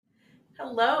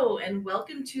Hello, and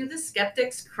welcome to the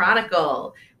Skeptics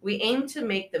Chronicle. We aim to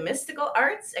make the mystical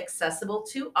arts accessible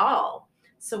to all.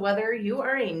 So, whether you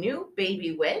are a new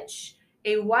baby witch,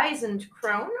 a wizened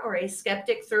crone, or a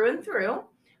skeptic through and through,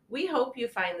 we hope you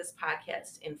find this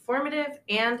podcast informative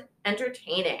and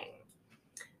entertaining.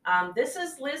 This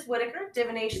is Liz Whitaker,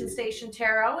 Divination Station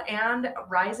Tarot, and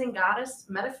Rising Goddess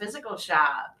Metaphysical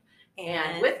Shop.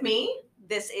 And with me,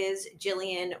 this is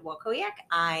Jillian Wokoyak.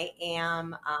 I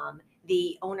am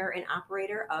the owner and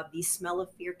operator of the Smell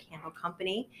of Fear Candle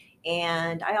Company.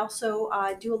 And I also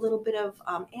do a little bit of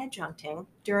adjuncting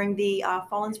during the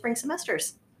fall and spring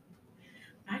semesters.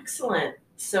 Excellent.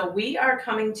 So we are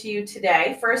coming to you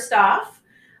today. First off,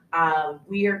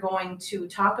 we are going to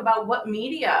talk about what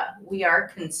media we are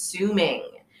consuming.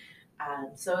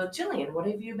 So Jillian, what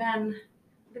have you been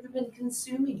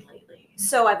consuming lately?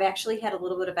 So I've actually had a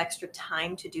little bit of extra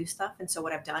time to do stuff. And so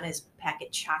what I've done is pack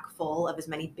it chock full of as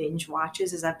many binge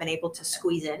watches as I've been able to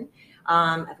squeeze in.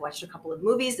 I've watched a couple of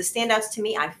movies. The standouts to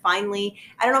me, I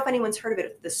don't know if anyone's heard of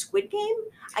it, the Squid Game.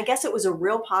 I guess it was a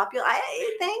real popular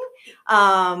thing.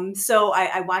 So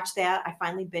I watched that. I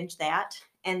finally binged that.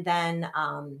 And then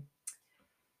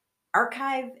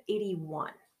Archive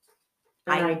 81.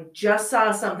 And I just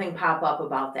saw something pop up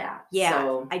about that. Yeah,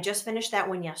 so I just finished that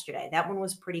one yesterday. That one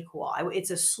was pretty cool. It's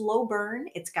a slow burn.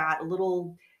 It's got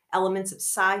little elements of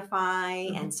sci-fi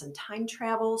and some time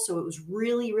travel. So it was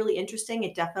really, really interesting.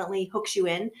 It definitely hooks you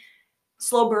in.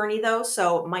 Slow burny though,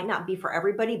 so it might not be for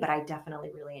everybody, but I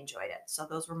definitely really enjoyed it. So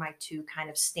those were my two kind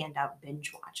of standout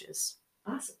binge watches.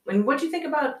 Awesome. And what do you think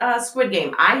about Squid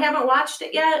Game? I haven't watched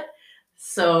it yet.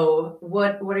 So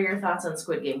what are your thoughts on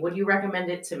Squid Game? Would you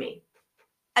recommend it to me?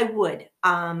 I would.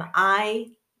 I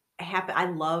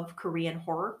love Korean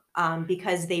horror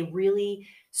because they really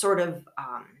sort of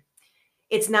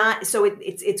it's not so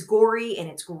it's gory and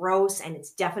it's gross and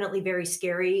it's definitely very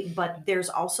scary, but there's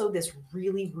also this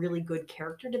really, really good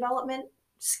character development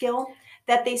skill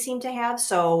that they seem to have.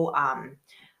 So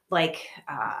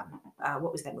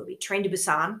what was that movie? Train to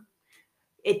Busan.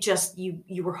 It just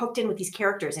you were hooked in with these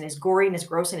characters, and as gory and as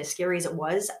gross and as scary as it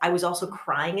was, I was also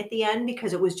crying at the end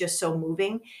because it was just so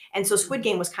moving. And so Squid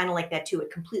Game was kind of like that too. It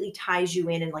completely ties you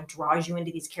in and like draws you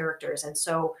into these characters. And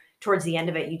so towards the end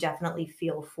of it, you definitely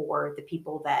feel for the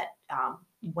people that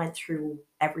went through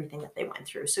everything that they went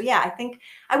through. So yeah, I think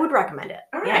I would recommend it.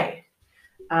 All right.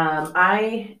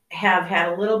 I have had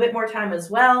a little bit more time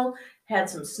as well. Had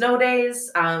some snow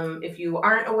days. If you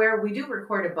aren't aware, we do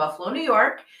record in Buffalo, New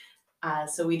York.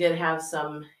 So we did have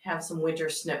some winter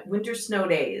snow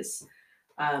days.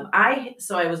 I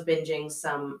was binging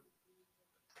some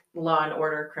Law and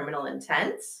Order Criminal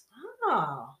Intent.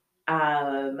 Oh.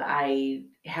 I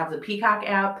have the Peacock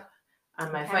app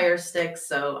on my Fire Stick,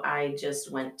 so I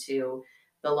just went to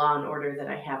the Law and Order that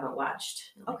I haven't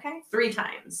watched 3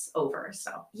 times over.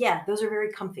 So yeah, those are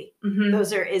very comfy.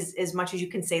 Those are as much as you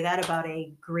can say that about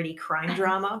a gritty crime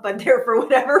drama, but they're, for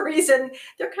whatever reason,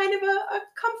 they're kind of a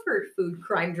comfort food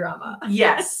crime drama.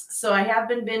 Yes. So I have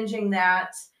been binging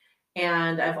that,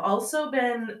 and I've also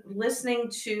been listening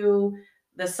to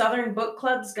the Southern Book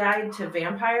Club's Guide to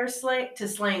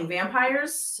Slaying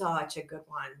Vampires. Such a good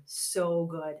one. So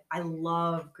good. I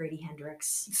love Grady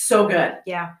Hendrix. So good.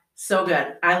 Yeah. So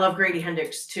good. I love Grady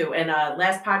Hendrix too. And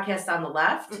last podcast on the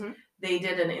left, they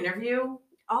did an interview.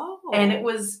 Oh. And it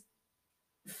was,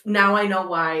 now I know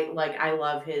why, like, I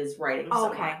love his writing so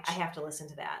much. I have to listen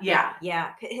to that. Yeah.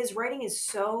 Yeah. His writing is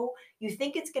so, you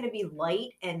think it's going to be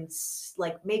light and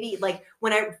like maybe like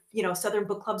when Southern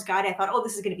Book Club's Guide, I thought, oh,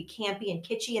 this is going to be campy and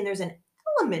kitschy. And there's an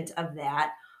element of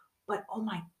that. But oh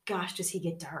my gosh, does he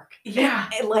get dark? Yeah.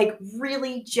 And like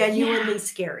really genuinely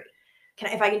scary.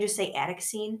 If I can just say attic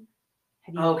scene.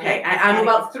 Okay, I'm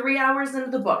about 3 hours into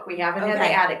the book. We haven't had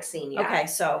the attic scene yet. Okay,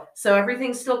 so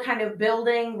everything's still kind of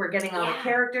building. We're getting all the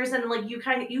characters, and like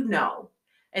you know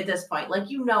at this point, like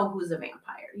you know who's a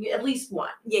vampire, at least one.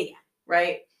 Yeah,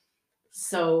 right.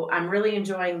 So I'm really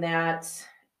enjoying that,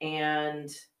 and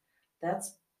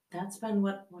that's been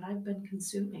what I've been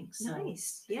consuming. So.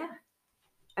 Nice, yeah.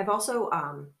 I've also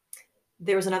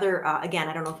there was another again.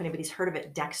 I don't know if anybody's heard of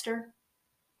it, Dexter.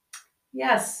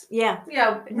 Yes. Yeah.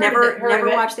 Never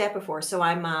watched that before. So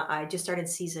I just started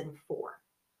season 4.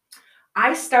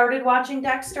 I started watching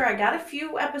Dexter. I got a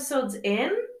few episodes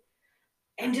in,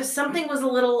 and just something was a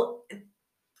little,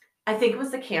 I think it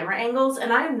was the camera angles,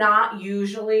 and I'm not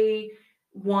usually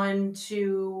one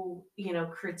to,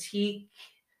 critique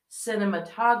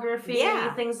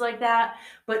cinematography, things like that.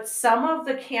 But some of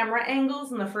the camera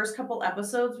angles in the first couple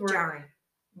episodes were jarring,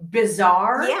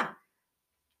 bizarre. Yeah.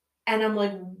 And I'm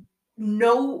like,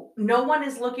 no one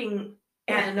is looking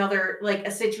at another, like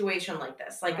a situation like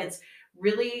this. Like Right. it's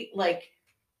really like,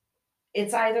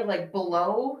 it's either like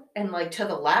below and like to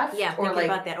the left, Yeah, or thinking like,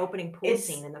 about that opening pool it's-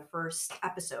 scene in the first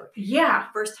episode. yeah,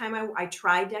 First time I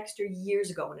tried Dexter years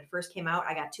ago when it first came out,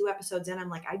 I got 2 episodes in. I'm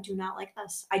like, I do not like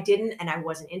this. I didn't, and I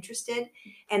wasn't interested.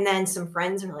 And then some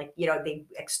friends are like, they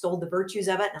extolled the virtues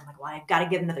of it. And I'm like, well, I've got to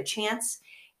give it another chance.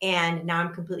 And now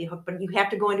I'm completely hooked. But you have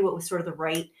to go into it with sort of the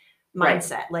right Right.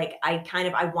 mindset. Like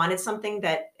I wanted something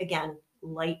that, again,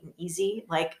 light and easy,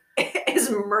 like as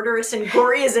murderous and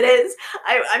gory as it is.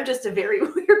 I'm just a very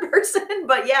weird person.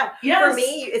 But yeah, yes. for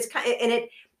me, it's kind of, and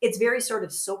it's very sort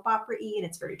of soap opera-y, and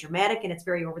it's very dramatic, and it's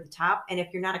very over the top. And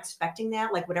if you're not expecting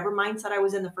that, like whatever mindset I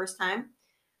was in the first time,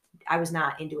 I was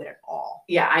not into it at all.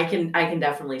 Yeah, I can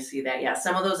definitely see that. Yeah,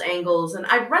 some of those angles, and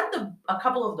I've read a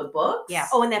couple of the books. Yeah.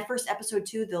 Oh, in that first episode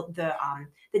too, the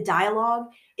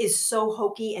dialogue is so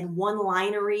hokey and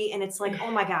one-linery, and it's like, oh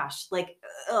my gosh, like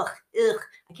ugh.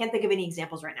 I can't think of any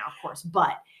examples right now, of course,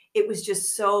 but it was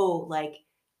just so like,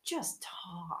 just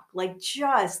talk, like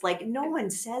just like no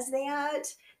one says that.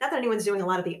 Not that anyone's doing a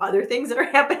lot of the other things that are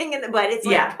happening, but it's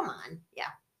like, Yeah. come on, yeah.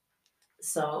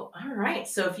 So, all right.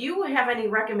 So if you have any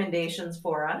recommendations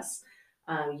for us,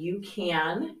 you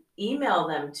can email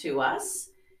them to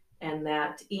us. And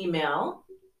that email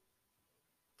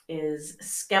is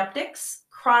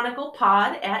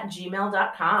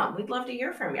skepticschroniclepod@gmail.com. We'd love to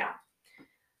hear from you.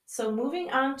 So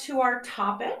moving on to our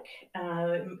topic,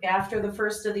 after the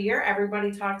first of the year,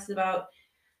 everybody talks about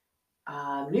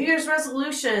New Year's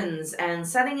resolutions and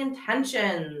setting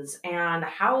intentions and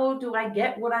how do I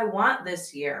get what I want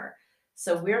this year.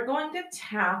 So we're going to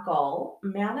tackle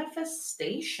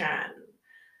manifestation.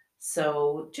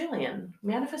 So Jillian,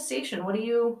 manifestation, what do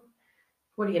you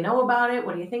know about it?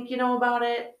 What do you think you know about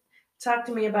it? Talk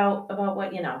to me about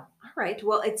what you know. All right.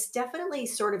 Well, it's definitely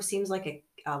sort of seems like a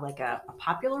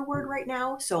popular word right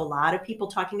now. So a lot of people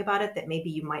talking about it that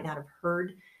maybe you might not have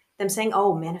heard them saying,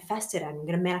 "Oh, manifest it. I'm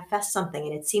going to manifest something,"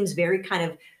 and it seems very kind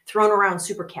of thrown around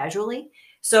super casually.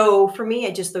 So for me,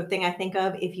 the thing I think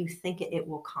of, if you think it, it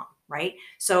will come, right?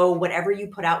 So whatever you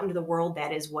put out into the world,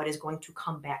 that is what is going to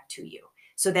come back to you.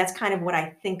 So that's kind of what I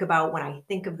think about when I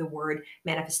think of the word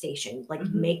manifestation, like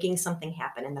making something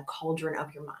happen in the cauldron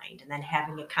of your mind and then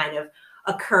having it kind of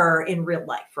occur in real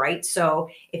life, right? So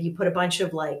if you put a bunch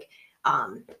of like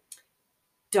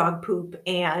dog poop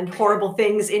and horrible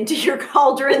things into your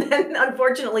cauldron, then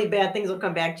unfortunately bad things will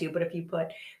come back to you. But if you put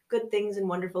good things and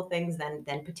wonderful things, then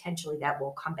potentially that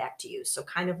will come back to you. So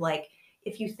kind of like,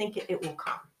 if you think it, it will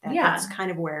come. That's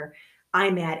kind of where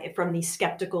I'm at from the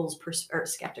skeptic's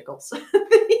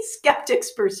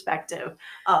perspective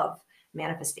of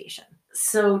manifestation.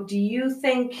 So do you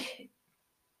think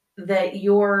that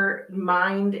your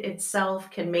mind itself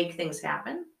can make things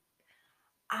happen?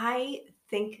 I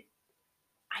think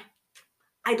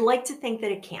I'd like to think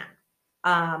that it can.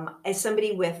 As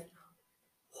somebody with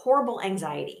horrible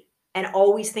anxiety and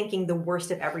always thinking the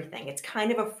worst of everything, it's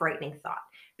kind of a frightening thought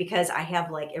because I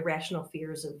have like irrational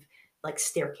fears of like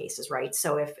staircases, right?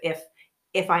 So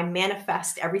if I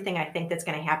manifest everything I think that's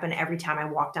going to happen every time I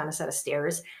walk down a set of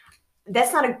stairs,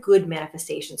 that's not a good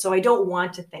manifestation. So I don't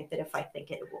want to think that if I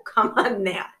think it, it will come on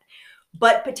that.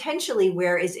 But potentially,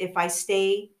 whereas if I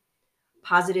stay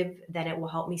positive, then it will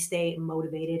help me stay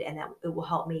motivated and that it will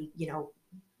help me,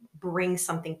 bring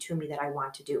something to me that I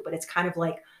want to do. But it's kind of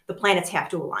like the planets have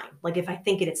to align. Like if I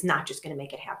think it, it's not just going to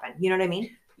make it happen. You know what I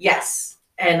mean? Yes.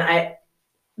 And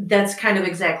that's kind of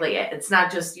exactly it. It's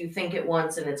not just you think it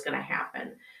once and it's going to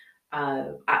happen.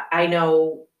 I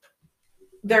know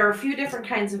there are a few different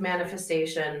kinds of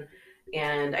manifestation,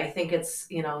 and I think it's,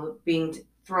 being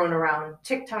thrown around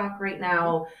TikTok right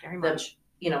now. Very much.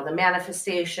 The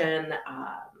manifestation.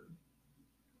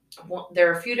 There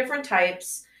are a few different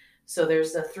types. So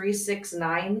there's the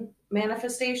 369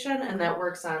 manifestation, and that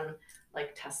works on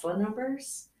like Tesla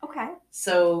numbers. Okay.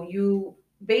 So you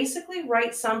basically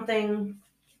write something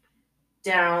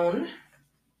down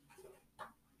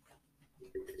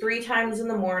 3 times in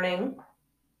the morning,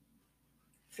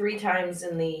 3 times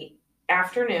in the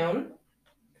afternoon,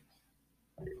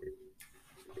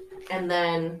 and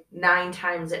then 9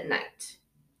 times at night.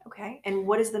 Okay. And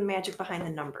what is the magic behind the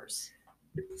numbers?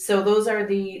 So those are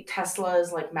the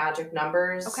Tesla's like magic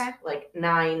numbers. Okay. Like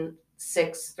 9,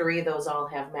 6, 3. Those all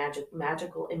have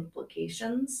magical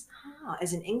implications.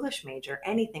 As an English major,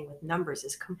 anything with numbers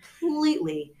is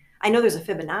completely. I know there's a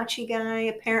Fibonacci guy.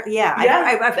 Apparently, yeah.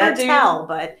 I've heard tell,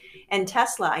 and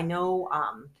Tesla. I know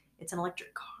it's an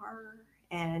electric car,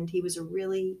 and he was a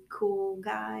really cool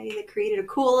guy that created a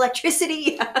cool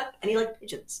electricity, and he liked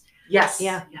pigeons. Yes.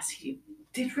 Yeah. Yes, he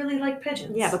did really like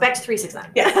pigeons. Yeah, but back to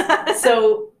 369. Yes.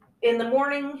 So in the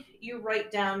morning, you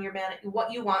write down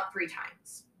what you want 3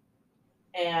 times.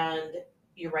 And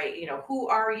you write, who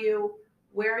are you?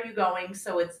 Where are you going?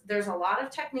 So there's a lot of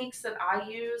techniques that I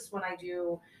use when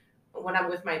I'm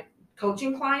with my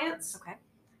coaching clients. Okay.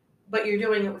 But you're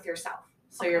doing it with yourself.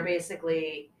 So Okay. you're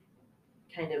basically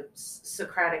kind of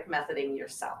Socratic methoding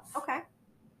yourself. Okay.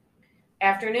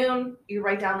 Afternoon, you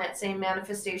write down that same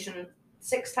manifestation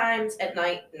 6 times, at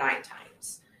night 9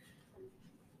 times.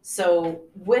 So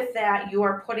with that, you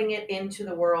are putting it into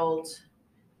the world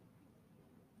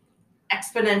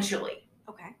exponentially.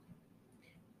 Okay.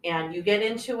 And you get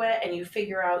into it and you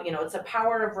figure out, it's a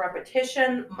power of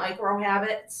repetition, micro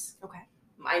habits. Okay.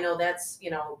 I know that's,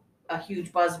 a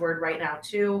huge buzzword right now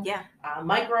too. Yeah.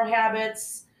 Micro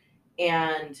habits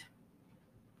and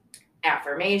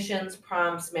affirmations,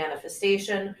 prompts,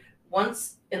 manifestation.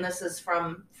 And this is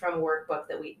from a workbook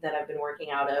that I've been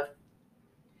working out of.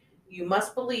 You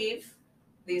must believe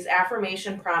these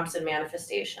affirmation prompts and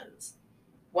manifestations.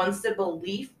 Once the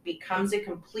belief becomes a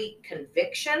complete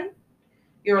conviction,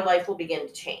 your life will begin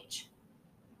to change.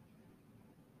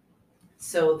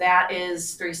 So that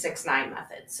is 369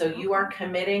 method. So you are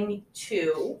committing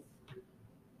to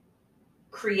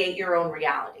create your own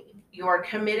reality. You are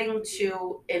committing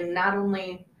to, and not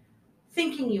only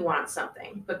thinking you want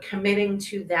something, but committing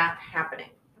to that happening.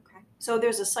 Okay. So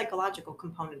there's a psychological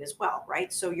component as well,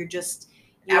 right? So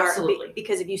Absolutely.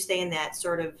 Because if you stay in that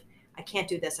sort of, I can't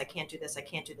do this, I can't do this, I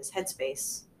can't do this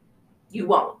headspace. You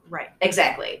won't. Right.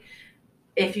 Exactly.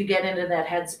 If you get into that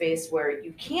headspace where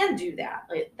you can do that,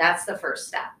 that's the first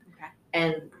step. Okay.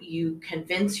 And you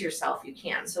convince yourself you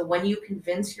can. So when you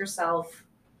convince yourself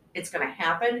it's going to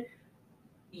happen,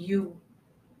 you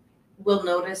will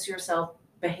notice yourself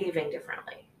behaving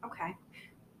differently. Okay.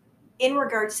 In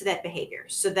regards to that behavior,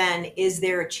 so then is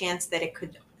there a chance that it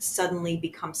could suddenly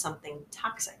become something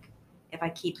toxic? If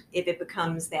it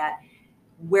becomes that,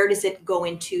 where does it go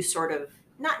into sort of,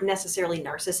 not necessarily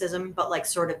narcissism, but like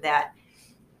sort of that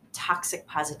toxic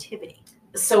positivity?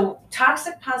 So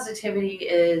toxic positivity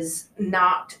is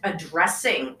not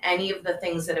addressing any of the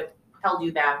things that have held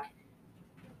you back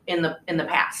in the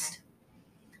past.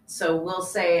 So we'll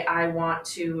say I want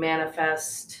to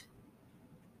manifest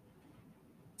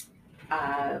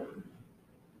a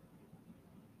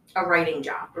writing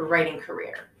job, a writing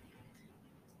career.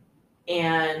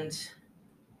 And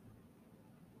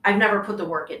I've never put the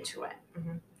work into it.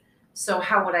 Mm-hmm. So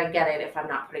how would I get it if I'm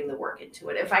not putting the work into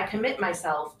it? If I commit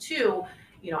myself to,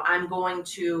 I'm going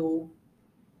to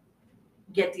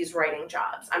get these writing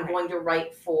jobs. I'm going to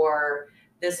write for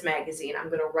this magazine. I'm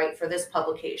going to write for this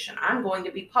publication. I'm going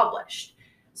to be published.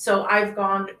 So I've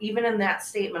gone, even in that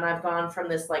statement, I've gone from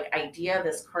this idea,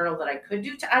 this kernel that I could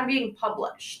do, to I'm being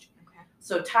published. Okay.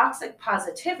 So toxic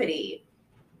positivity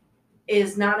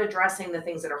is not addressing the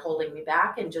things that are holding me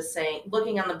back and just saying,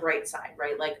 looking on the bright side,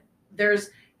 right?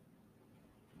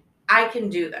 I can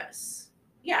do this.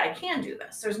 Yeah, I can do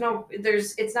this.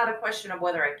 It's not a question of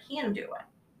whether I can do it.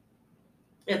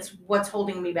 It's what's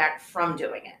holding me back from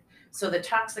doing it. So the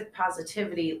toxic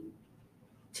positivity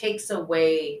takes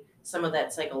away some of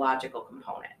that psychological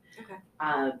component.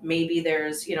 Okay. Maybe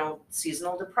there's,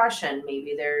 seasonal depression.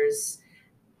 Maybe there's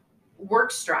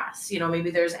work stress.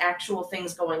 Maybe there's actual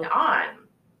things going on.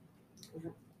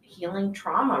 Healing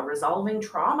trauma, resolving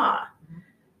trauma.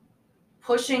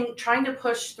 Trying to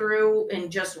push through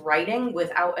and just writing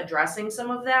without addressing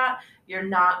some of that, you're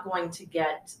not going to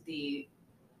get the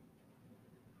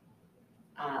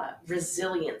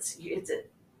resilience.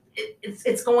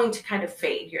 It's going to kind of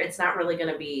fade. It's not really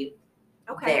going to be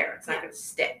there. It's not going to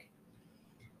stick.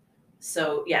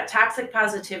 So yeah, toxic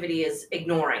positivity is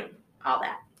ignoring all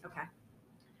that. Okay.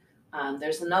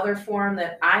 There's another form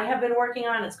that I have been working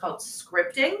on. It's called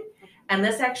scripting. And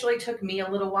this actually took me a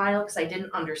little while because I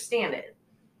didn't understand it.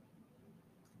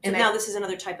 And now this is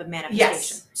another type of manifestation.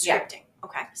 Yes. Scripting. Yeah.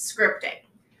 Okay. Scripting.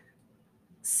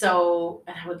 So,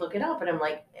 and I would look it up and I'm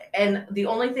like, and the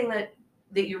only thing that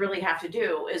you really have to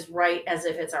do is write as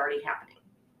if it's already happening.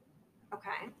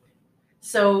 Okay.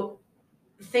 So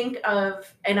think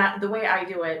of, the way I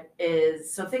do it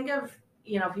is, so think of,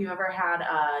 if you ever had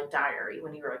a diary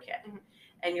when you were a kid, mm-hmm.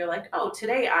 and you're like, oh,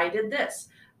 today I did this.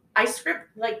 I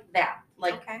script like that.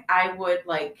 Okay. I would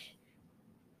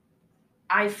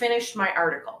I finished my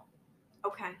article.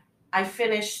 Okay. I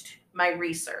finished my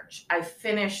research. I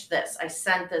finished this. I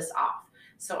sent this off.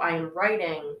 So I am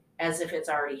writing as if it's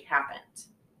already happened.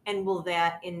 And will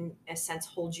that, in a sense,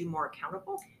 hold you more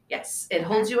accountable? Yes, it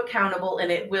holds you accountable,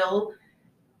 and it will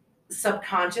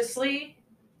subconsciously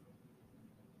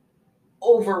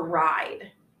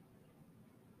override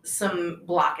some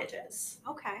blockages.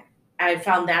 Okay. I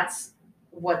found that's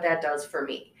what that does for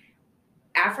me.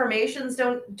 Affirmations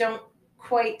don't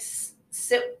quite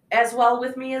sit as well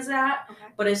with me as that. Okay.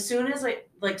 But as soon as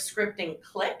like scripting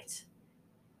clicked,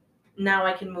 now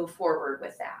I can move forward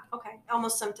with that. Okay.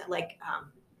 Almost sometimes like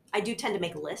I do tend to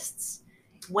make lists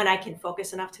when I can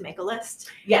focus enough to make a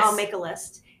list. Yes. I'll make a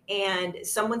list. And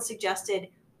someone suggested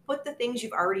put the things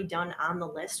you've already done on the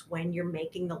list when you're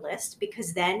making the list,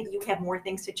 because then you have more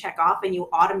things to check off and you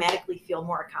automatically feel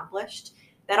more accomplished.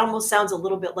 That almost sounds a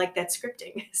little bit like that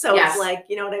scripting. So Yes. It's like,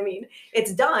 you know what I mean?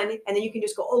 It's done. And then you can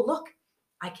just go, oh, look,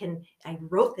 I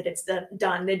wrote that it's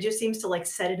done. It just seems to like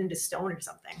set it into stone or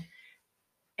something.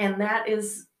 And that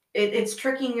is, it's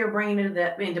tricking your brain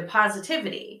into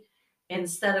positivity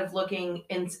instead of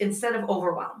instead of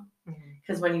overwhelm.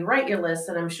 Because when you write your list,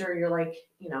 and I'm sure you're like,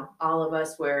 all of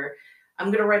us, where I'm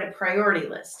going to write a priority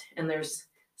list, and there's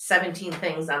 17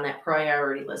 things on that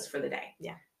priority list for the day.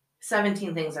 Yeah.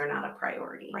 17 things are not a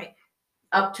priority. Right.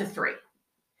 Up to 3.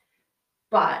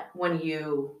 But when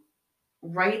you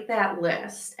write that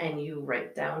list and you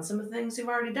write down some of the things you've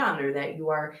already done or that you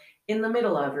are in the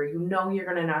middle of, or you're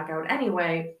going to knock out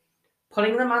anyway,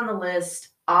 putting them on the list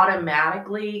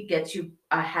automatically gets you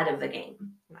ahead of the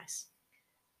game. Nice.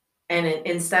 And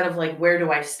instead of like, where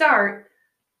do I start?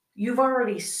 You've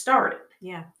already started.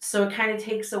 Yeah. So it kind of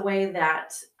takes away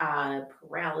that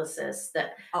paralysis,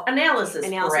 that analysis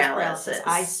paralysis.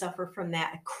 I suffer from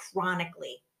that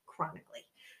chronically.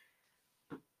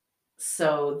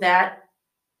 So that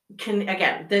can,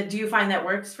 again, do you find that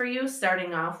works for you,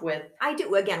 starting off with? I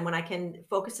do. Again, when I can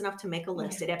focus enough to make a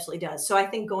list, It absolutely does. So I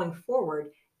think going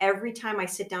forward, every time I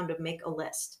sit down to make a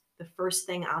list, the first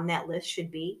thing on that list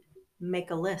should be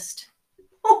make a list.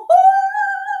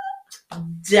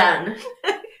 Done.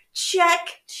 Check.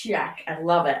 I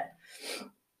love it.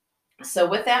 So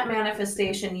with that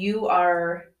manifestation, you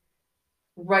are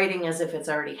writing as if it's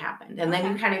already happened. And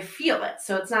then you kind of feel it.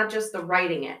 So it's not just the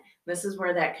writing it. This is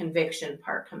where that conviction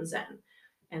part comes in.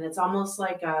 And it's almost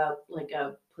like a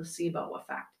placebo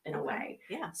effect in a way.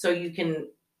 Yeah. So you can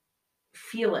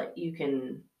feel it.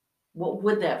 What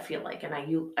would that feel like? And I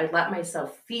let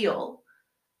myself feel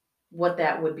what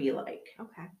that would be like.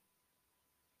 Okay.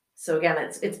 So again,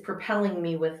 it's propelling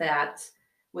me with that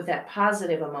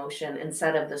positive emotion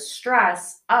instead of the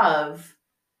stress of,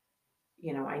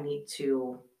 I need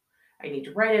to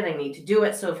write it, I need to do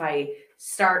it. So if I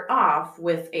start off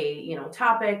with a,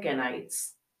 topic and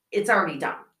it's already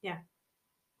done. Yeah.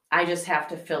 I just have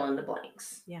to fill in the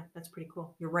blanks. Yeah, that's pretty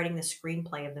cool. You're writing the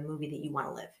screenplay of the movie that you want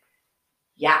to live.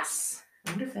 Yes.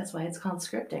 I wonder if that's why it's called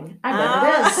scripting. I bet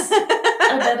it is.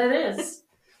 I bet it is.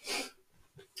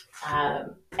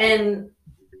 And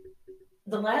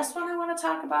the last one I want to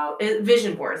talk about is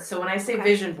vision boards. So when I say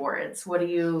vision boards, what do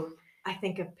you... I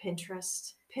think of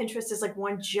Pinterest. Pinterest is like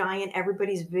one giant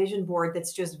everybody's vision board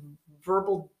that's just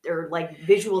verbal or like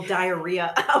visual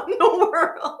diarrhea out in the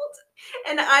world.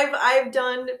 And I've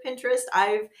done Pinterest.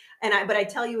 But I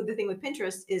tell you, the thing with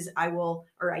Pinterest is I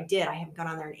haven't gone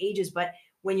on there in ages, but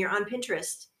when you're on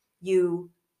Pinterest,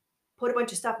 you put a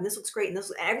bunch of stuff and this looks great and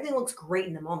everything looks great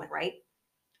in the moment, right?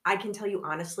 I can tell you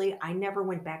honestly, I never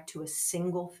went back to a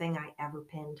single thing I ever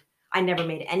pinned. I never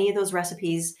made any of those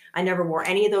recipes. I never wore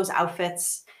any of those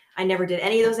outfits. I never did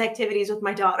any of those activities with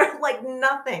my daughter, like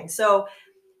nothing. So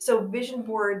vision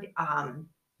board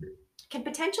can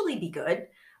potentially be good.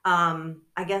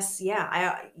 I guess,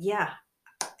 yeah.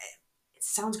 It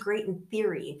sounds great in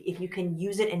theory if you can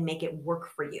use it and make it work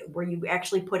for you, where you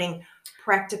actually putting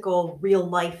practical real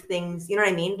life things, you know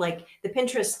what I mean? Like the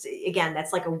Pinterest, again,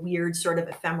 that's like a weird sort of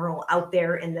ephemeral out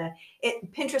there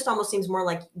Pinterest almost seems more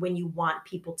like when you want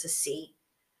people to see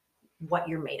what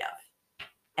you're made of,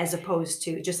 as opposed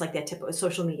to just like that typical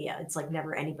social media. It's like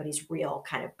never anybody's real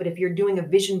kind of, but if you're doing a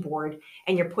vision board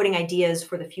and you're putting ideas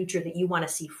for the future that you want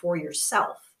to see for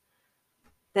yourself,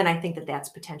 then I think that that's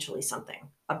potentially something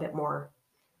a bit more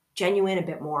genuine, a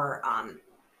bit more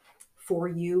for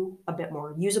you, a bit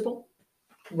more usable.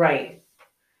 Right.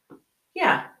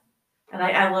 Yeah. And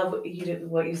I love what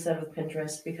you said with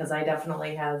Pinterest, because I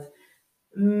definitely have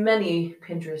many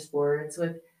Pinterest boards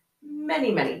with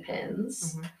many, many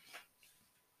pins. Mm-hmm.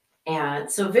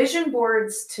 And so vision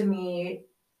boards to me,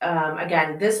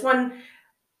 again, this one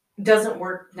doesn't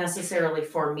work necessarily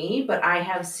for me, but I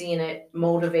have seen it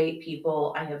motivate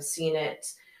people. I have seen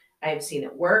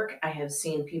it work. I have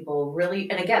seen people really,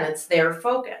 and again, it's their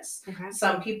focus. Okay.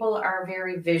 Some people are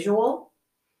very visual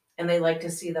and they like to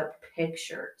see the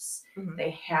pictures. Mm-hmm.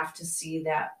 They have to see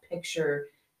that picture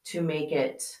to make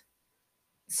it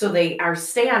so they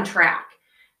stay on track.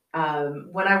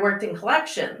 When I worked in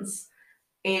collections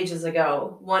ages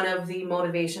ago, one of the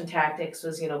motivation tactics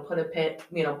was,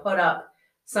 put up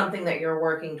something that you're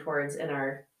working towards in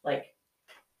our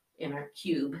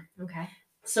cube. Okay.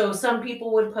 So some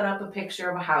people would put up a picture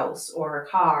of a house or a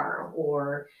car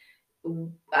or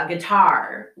a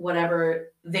guitar,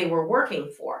 whatever they were working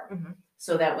for. Mhm.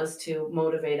 So that was to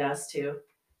motivate us to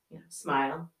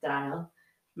smile, dial,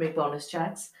 make bonus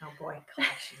checks. Oh boy,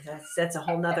 collections. That's that's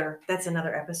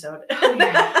another episode. Oh,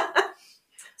 yeah.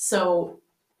 So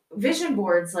vision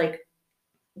boards, like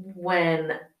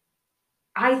when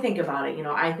I think about it,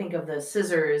 I think of the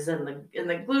scissors and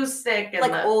the glue stick and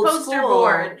Like the old poster school,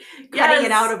 board, cutting it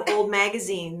Yes. out of old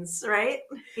magazines, right?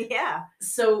 Yeah.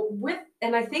 So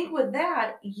I think with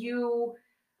that, you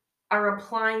are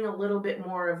applying a little bit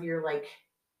more of your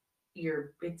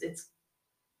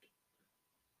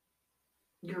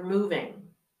you're moving.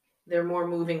 There are more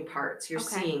moving parts. You're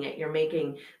Okay. seeing it.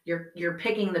 You're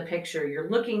picking the picture. You're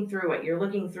looking through it. You're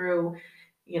looking through,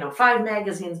 5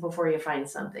 magazines before you find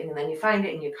something, and then you find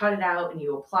it and you cut it out and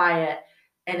you apply it,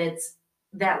 and it's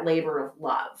that labor of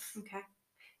love. Okay.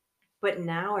 But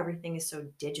now everything is so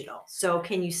digital. So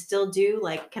can you still do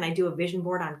can I do a vision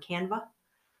board on Canva?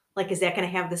 Is that going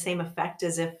to have the same effect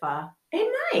as if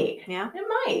It might. Yeah. It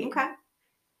might. Okay.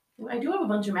 I do have a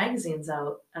bunch of magazines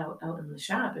out in the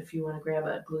shop if you want to grab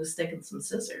a glue stick and some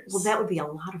scissors. Well, that would be a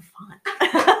lot of fun.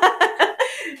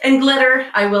 And glitter.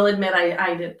 I will admit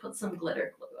I did put some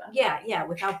glitter glue on. Yeah,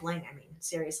 without bling. I mean,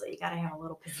 seriously, you got to have a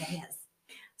little pizzazz.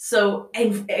 So,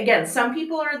 and again, some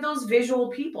people are those visual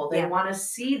people. They Yeah. want to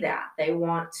see that. They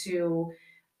want to,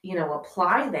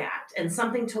 apply that and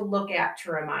something to look at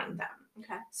to remind them.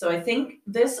 Okay. So I think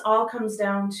this all comes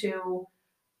down to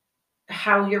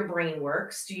how your brain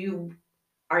works. Do you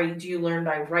learn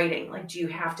by writing? Like, do you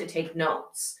have to take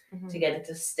notes to get it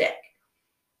to stick?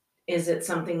 Is it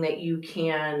something that you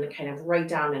can kind of write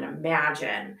down and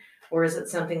imagine, or is it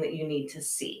something that you need to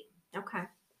see? Okay.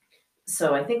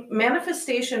 So I think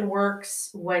manifestation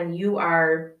works when you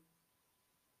are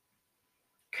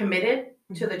committed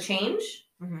to the change,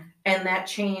 and that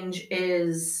change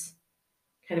is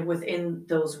kind of within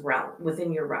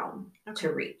your realm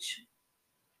to reach.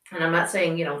 And I'm not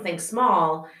saying, think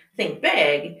small, think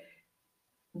big,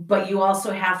 but you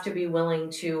also have to be willing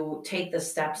to take the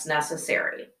steps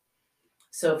necessary.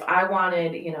 So if I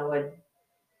wanted,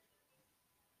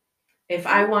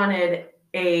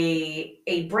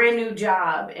 a brand new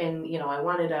job and, I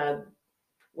wanted a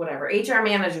HR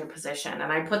manager position,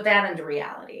 and I put that into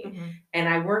reality and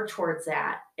I work towards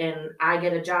that and I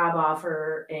get a job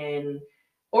offer in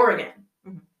Oregon,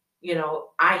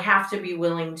 I have to be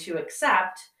willing to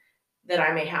accept that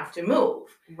I may have to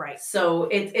move. Right. So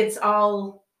it's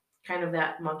all kind of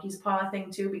that monkey's paw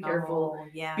thing too. Be careful. Oh,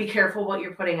 yeah. Be careful what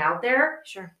you're putting out there.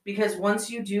 Sure. Because once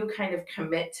you do kind of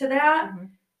commit to that,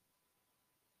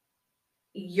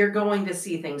 you're going to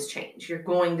see things change. You're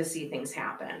going to see things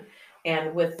happen.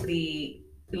 And with the,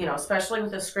 especially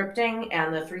with the scripting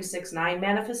and the 369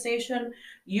 manifestation,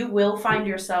 you will find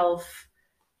yourself,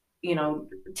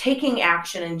 taking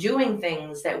action and doing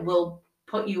things that will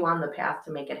put you on the path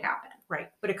to make it happen. Right.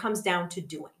 But it comes down to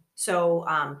doing. So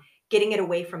getting it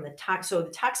away from the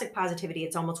toxic positivity,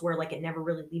 it's almost where it never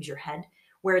really leaves your head,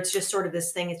 where it's just sort of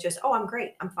this thing. It's just, oh, I'm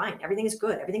great. I'm fine. Everything is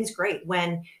good. Everything is great.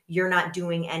 When you're not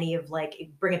doing any of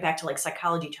bring it back to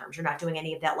psychology terms, you're not doing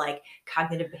any of that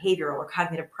cognitive behavioral or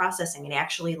cognitive processing and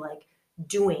actually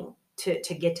doing to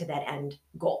get to that end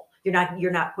goal.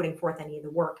 You're not putting forth any of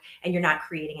the work, and you're not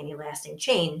creating any lasting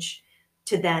change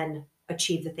to then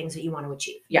achieve the things that you want to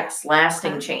achieve. Yes,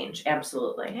 lasting change.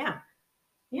 Absolutely. Yeah.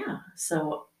 Yeah.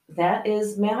 So that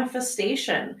is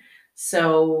manifestation.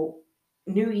 So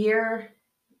new year,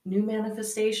 new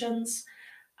manifestations.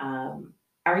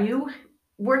 Are you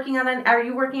working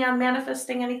on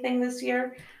manifesting anything this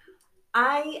year?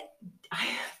 I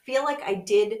feel like I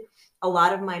did a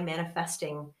lot of my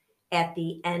manifesting at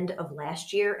the end of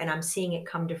last year, and I'm seeing it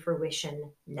come to fruition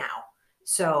now.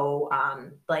 So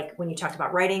when you talked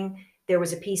about writing, there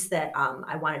was a piece that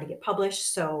I wanted to get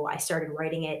published. So I started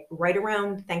writing it right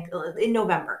around in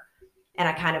November, and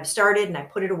I kind of started and I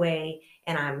put it away,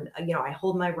 and I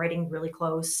hold my writing really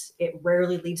close. It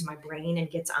rarely leaves my brain and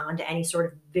gets onto any sort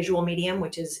of visual medium,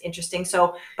 which is interesting.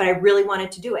 So, but I really wanted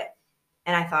to do it.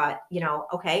 And I thought,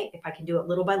 okay, if I can do it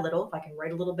little by little, if I can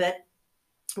write a little bit,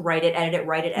 write it, edit it,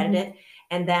 write it, edit it.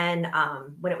 And then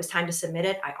when it was time to submit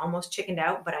it, I almost chickened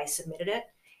out, but I submitted it.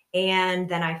 And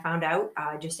then I found out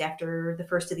just after the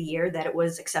first of the year that it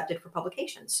was accepted for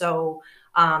publication. So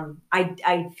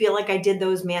I feel like I did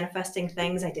those manifesting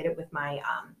things. I did it with my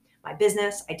my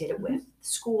business. I did it with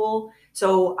school.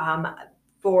 So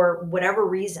for whatever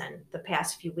reason, the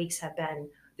past few weeks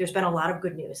there's been a lot of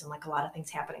good news and a lot of things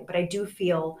happening. But I do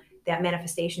feel that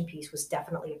manifestation piece was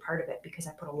definitely a part of it because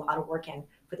I put a lot of work in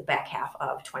for the back half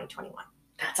of 2021.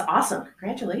 That's awesome.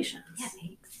 Congratulations. Yeah,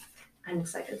 thanks. I'm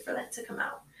excited for that to come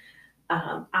out.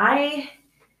 I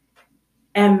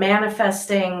am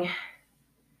manifesting.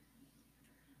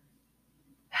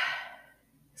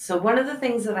 So one of the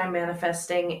things that I'm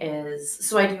manifesting is,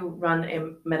 so I do run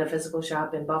a metaphysical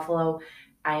shop in Buffalo.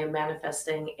 I am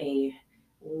manifesting a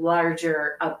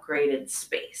larger upgraded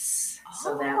space.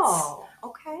 So that's,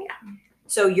 okay. yeah.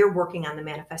 So you're working on the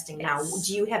manifesting now. Yes.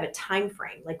 Do you have a time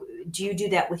frame? Like, do you do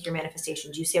that with your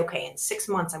manifestation? Do you say, okay, in 6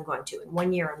 months I'm going to, in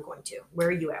 1 year I'm going to? Where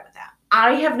are you at with that?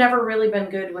 I have never really been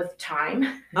good with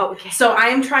time. Oh, okay. So I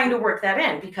am trying to work that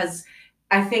in because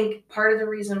I think part of the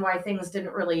reason why things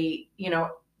didn't really,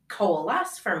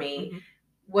 coalesce for me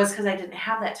was because I didn't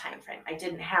have that time frame. I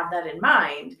didn't have that in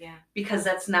mind because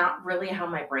that's not really how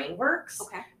my brain works.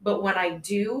 Okay. But when I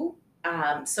do,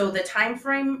 so the time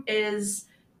frame is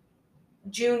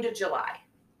June to July.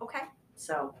 Okay.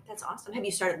 So that's awesome. Have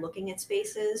you started looking at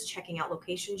spaces, checking out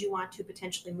locations you want to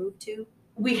potentially move to?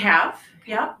 We have,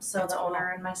 yep. So That's the cool.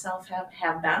 owner and myself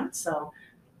have been. So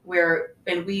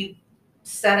we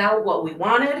set out what we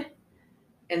wanted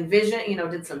and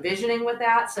did some visioning with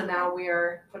that. So now we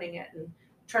are putting it and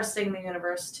trusting the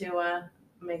universe to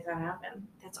make that happen.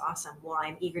 That's awesome. Well,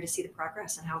 I'm eager to see the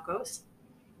progress and how it goes.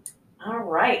 All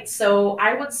right. So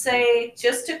I would say,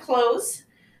 just to close,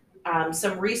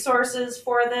 some resources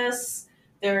for this.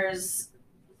 There's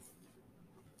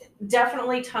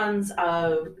definitely tons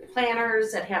of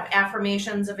planners that have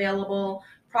affirmations available.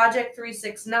 Project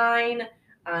 369,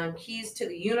 Keys to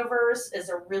the Universe, is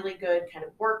a really good kind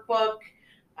of workbook.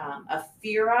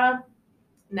 Athira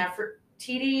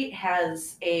Nefertiti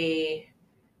has a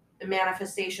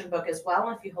manifestation book as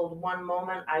well. If you hold one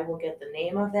moment, I will get the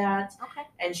name of that. Okay.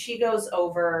 And she goes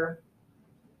over,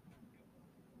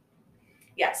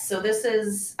 yes, so this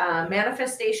is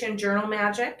Manifestation Journal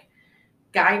Magic,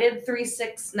 Guided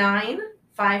 369,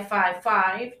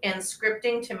 555, and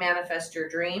Scripting to Manifest Your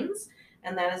Dreams.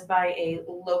 And that is by a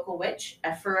local witch,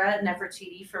 Athira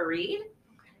Nefertiti Farid.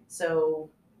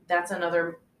 So that's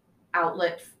another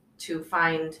outlet to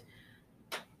find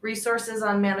resources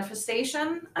on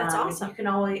manifestation. That's awesome. You can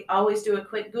always do a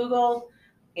quick Google.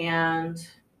 And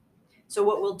so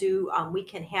what we'll do, we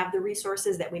can have the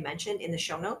resources that we mentioned in the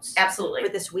show notes. Absolutely. For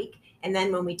this week. And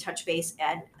then when we touch base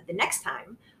at the next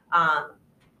time,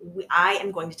 I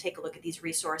am going to take a look at these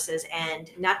resources,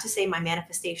 and not to say my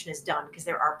manifestation is done, because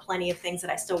there are plenty of things that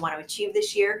I still want to achieve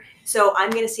this year. So I'm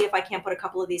going to see if I can't put a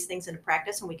couple of these things into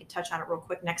practice, and we can touch on it real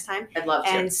quick next time. I'd love to.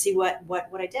 And see what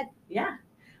I did. Yeah.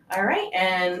 All right.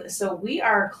 And so we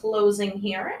are closing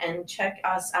here, and check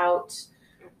us out.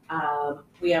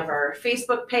 We have our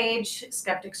Facebook page,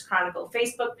 Skeptics Chronicle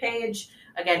Facebook page.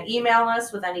 Again, email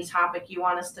us with any topic you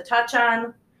want us to touch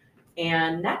on.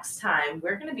 And next time,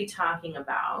 we're going to be talking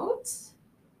about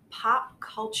pop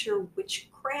culture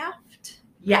witchcraft.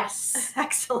 Yes.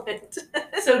 Excellent.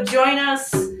 So join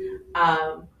us.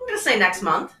 I'm going to say next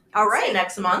month. All right. Say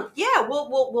next month. Yeah,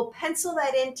 we'll pencil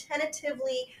that in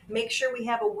tentatively. Make sure we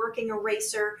have a working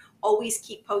eraser. Always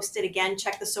keep posted. Again,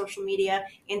 check the social media,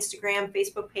 Instagram,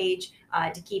 Facebook page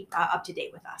to keep up to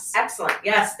date with us. Excellent.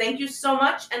 Yes. Thank you so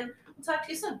much. And we'll talk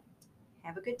to you soon.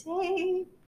 Have a good day.